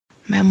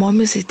My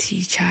mom is a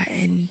teacher,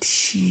 and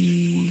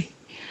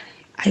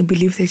I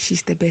believe that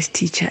she's the best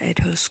teacher at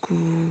her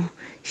school.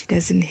 She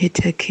doesn't hit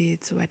her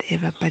kids or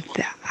whatever, but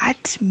the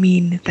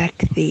admin that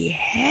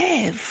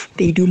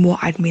they do more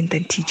admin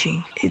than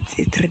teaching.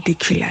 It's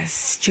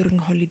ridiculous. During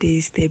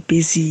holidays, they're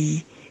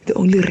busy. They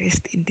only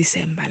rest in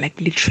December, like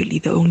literally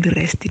they only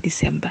rest in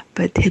December.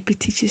 But happy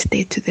Teachers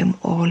Day to them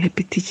all.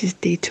 Happy Teachers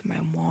Day to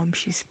my mom.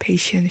 She's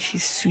patient,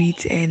 she's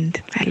sweet,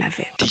 and I love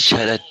it.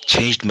 Teacher that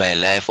changed my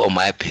life or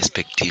my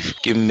perspective.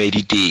 Give me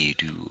the day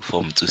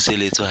from to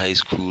sell it to high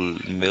school.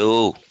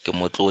 No,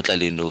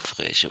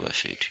 fresh.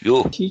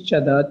 Yo.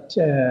 Teacher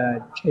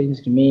that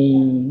changed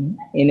me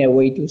in a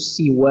way to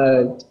see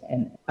world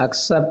and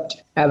accept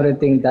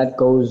everything that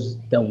goes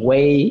the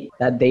way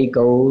that they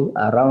go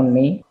around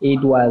me.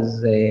 It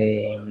was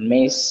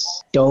Miss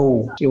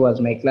Doe. She was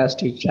my class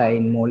teacher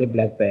in Molly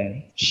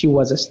Blackburn. She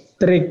was a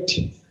strict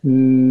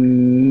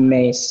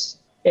miss.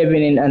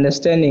 Even in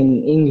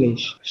understanding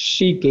English,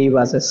 she gave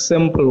us a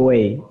simple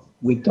way.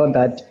 We thought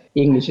that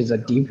English is a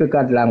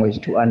difficult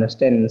language to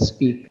understand and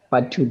speak.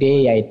 But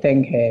today I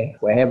thank her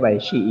wherever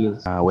she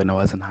is. When I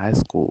was in high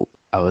school,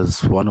 I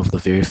was one of the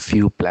very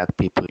few black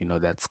people,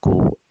 that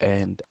school,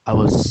 and I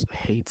was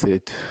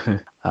hated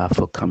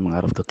for coming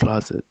out of the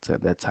closet.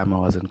 At that time, I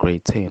was in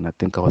grade 10. I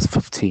think I was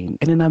 15.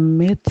 And then I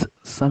met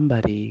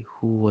somebody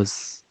who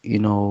was,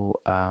 who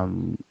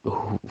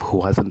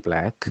wasn't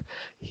black.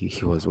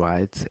 He was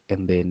white.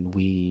 And then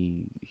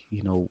we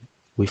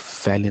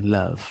fell in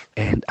love.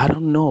 And I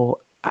don't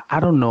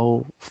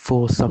know,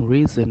 for some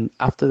reason,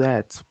 after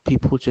that,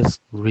 people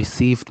just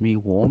received me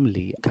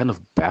warmly. It kind of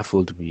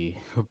baffled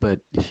me.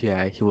 But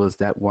yeah, he was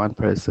that one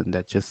person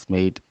that just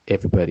made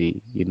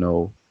everybody,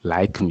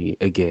 like me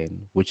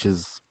again, which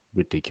is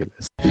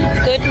ridiculous.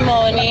 Good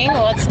morning.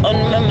 What's on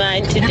my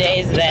mind today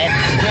is that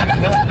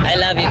I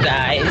love you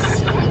guys.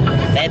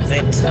 That's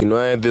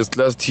it. This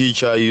class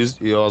teacher,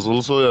 he was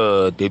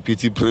also a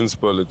deputy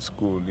principal at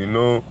school.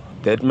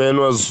 That man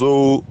was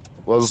so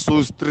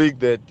strict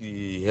that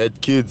he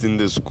had kids in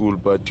the school,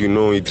 but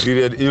he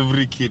treated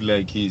every kid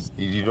like his.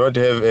 He did not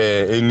have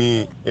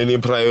any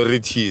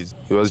priorities.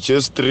 He was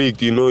just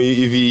strict.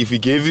 If he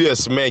gave you a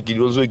smack, he'd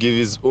also give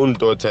his own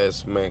daughter a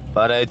smack.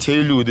 But I tell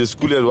you, the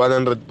school has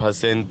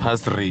 100%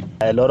 pass rate.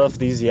 A lot of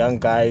these young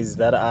guys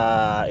that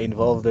are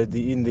involved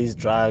in these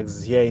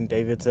drugs here in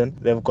Davidson,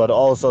 they've got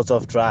all sorts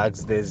of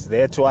drugs. There's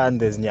that one,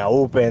 there's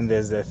Nyaopen,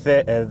 there's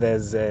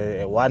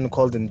one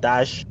called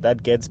Ndash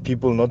that gets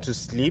people not to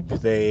sleep.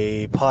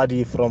 They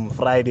party from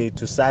Friday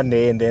to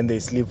Sunday, and then they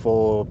sleep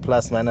for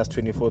plus minus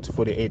 24 to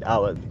 48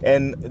 hours.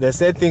 And the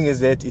sad thing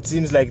is that it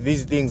seems like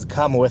these things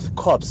come with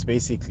cops,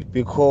 basically,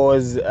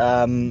 because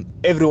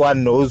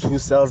everyone knows who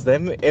sells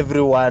them.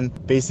 Everyone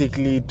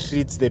basically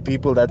treats the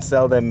people that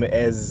sell them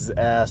as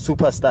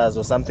superstars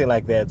or something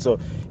like that. So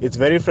it's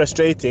very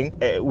frustrating.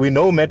 We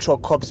know Metro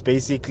cops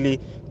basically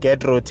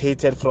get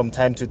rotated from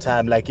time to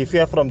time. Like if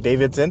you're from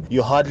Davidson,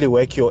 you hardly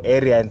work your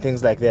area and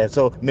things like that.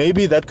 So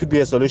maybe that could be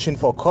a solution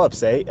for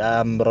cops,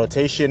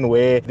 rotation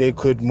where they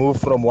could move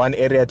from one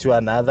area to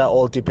another,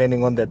 all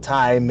depending on the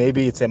time.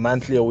 Maybe it's a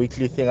monthly or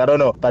weekly thing, I don't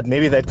know, but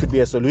maybe that could be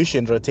a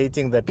solution,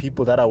 rotating the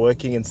people that are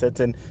working in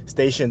certain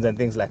stations and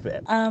things like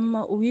that.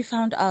 We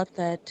found out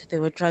that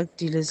there were drug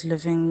dealers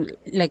living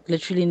like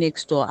literally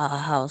next door our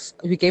house.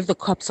 We gave the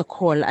cops a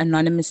call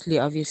anonymously,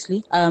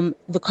 obviously.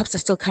 The cops are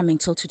still coming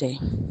till today.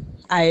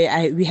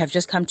 We have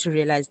just come to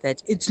realize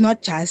that it's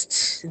not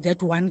just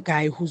that one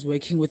guy who's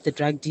working with the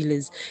drug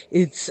dealers.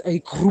 It's a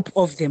group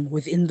of them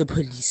within the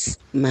police.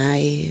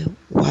 My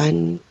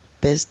one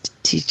best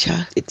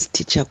teacher, it's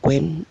Teacher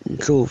Gwen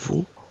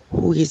Ndlovu,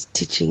 who is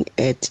teaching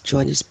at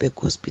Johannesburg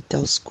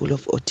Hospital School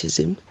of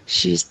Autism.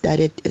 She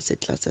started as a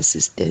class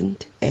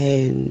assistant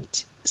and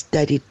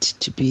studied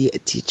to be a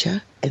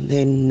teacher. And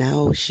then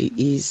now she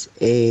is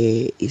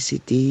a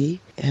ECD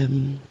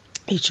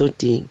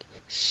HOD.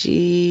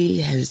 She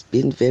has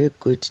been very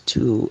good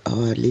to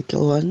our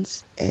little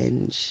ones,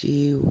 and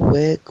she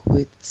works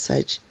with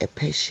such a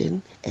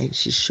passion, and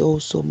she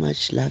shows so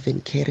much love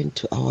and caring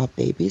to our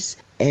babies.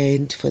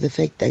 And for the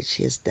fact that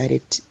she has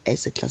started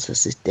as a class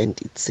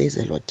assistant, it says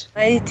a lot.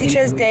 My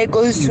Teacher's Day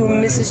goes to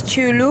Mrs.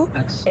 Chulu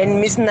and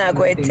Miss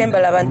Nago at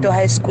Temba Labanto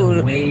High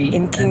School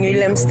in King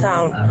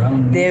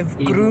Williamstown. They've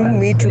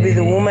groomed me to be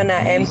the woman I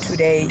am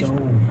today.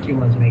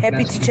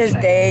 Happy Teacher's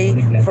Day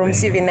from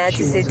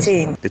Sivinati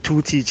Setin. The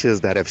two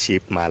teachers that have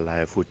shaped my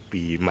life would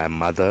be my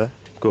mother,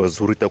 because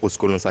Hurita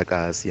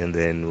Sakasi, and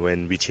then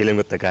when we're chilling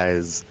with the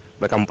guys,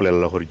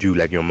 do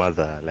like your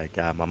mother, like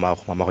mama,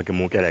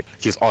 like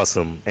she's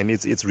awesome, and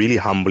it's really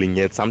humbling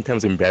yet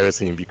sometimes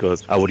embarrassing,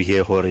 because I would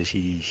hear her and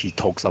she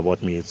talks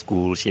about me at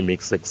school, she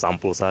makes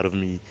examples out of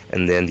me.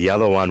 And then the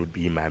other one would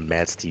be my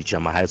maths teacher,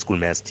 my high school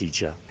maths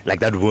teacher.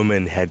 Like that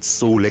woman had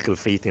so little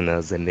faith in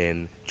us, and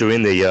then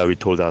during the year we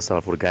told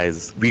ourselves, well,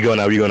 guys, we're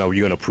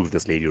gonna prove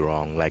this lady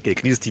wrong. Like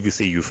at least if you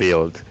say you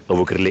failed,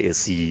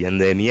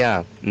 and then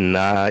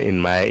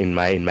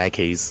in my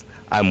case,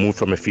 I moved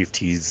from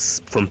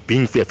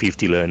being a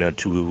 50 learner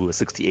to a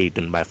 68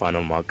 in my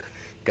final mark,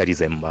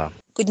 December.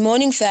 Good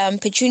morning, fam.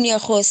 Petunia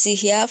Khosi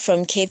here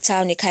from Cape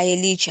Town,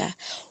 Ikayelitsha.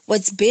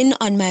 What's been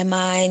on my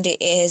mind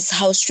is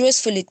how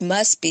stressful it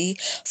must be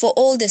for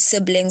all the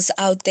siblings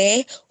out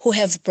there who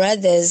have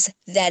brothers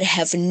that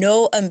have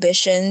no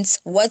ambitions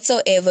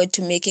whatsoever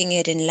to making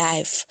it in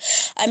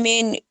life. I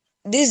mean,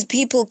 these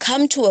people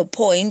come to a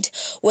point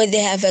where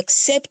they have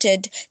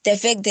accepted the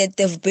fact that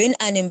they've been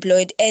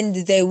unemployed and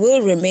they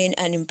will remain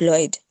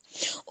unemployed.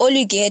 All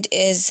you get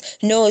is,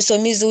 no, so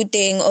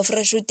mizuteng or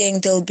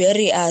freshuteng, they'll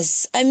bury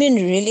us. I mean,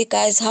 really,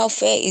 guys, how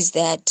fair is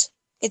that?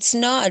 It's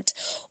not.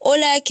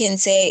 All I can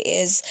say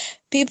is,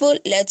 people,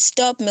 let's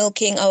stop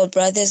milking our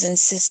brothers and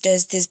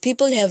sisters. These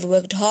people have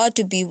worked hard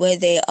to be where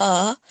they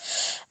are.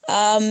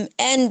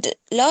 And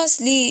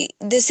lastly,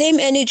 the same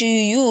energy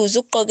you use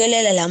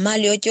ukuqokelela la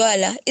mali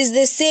yotywala is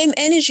the same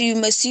energy you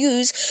must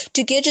use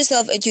to get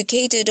yourself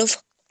educated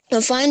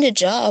or find a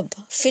job.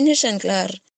 Finish and clear.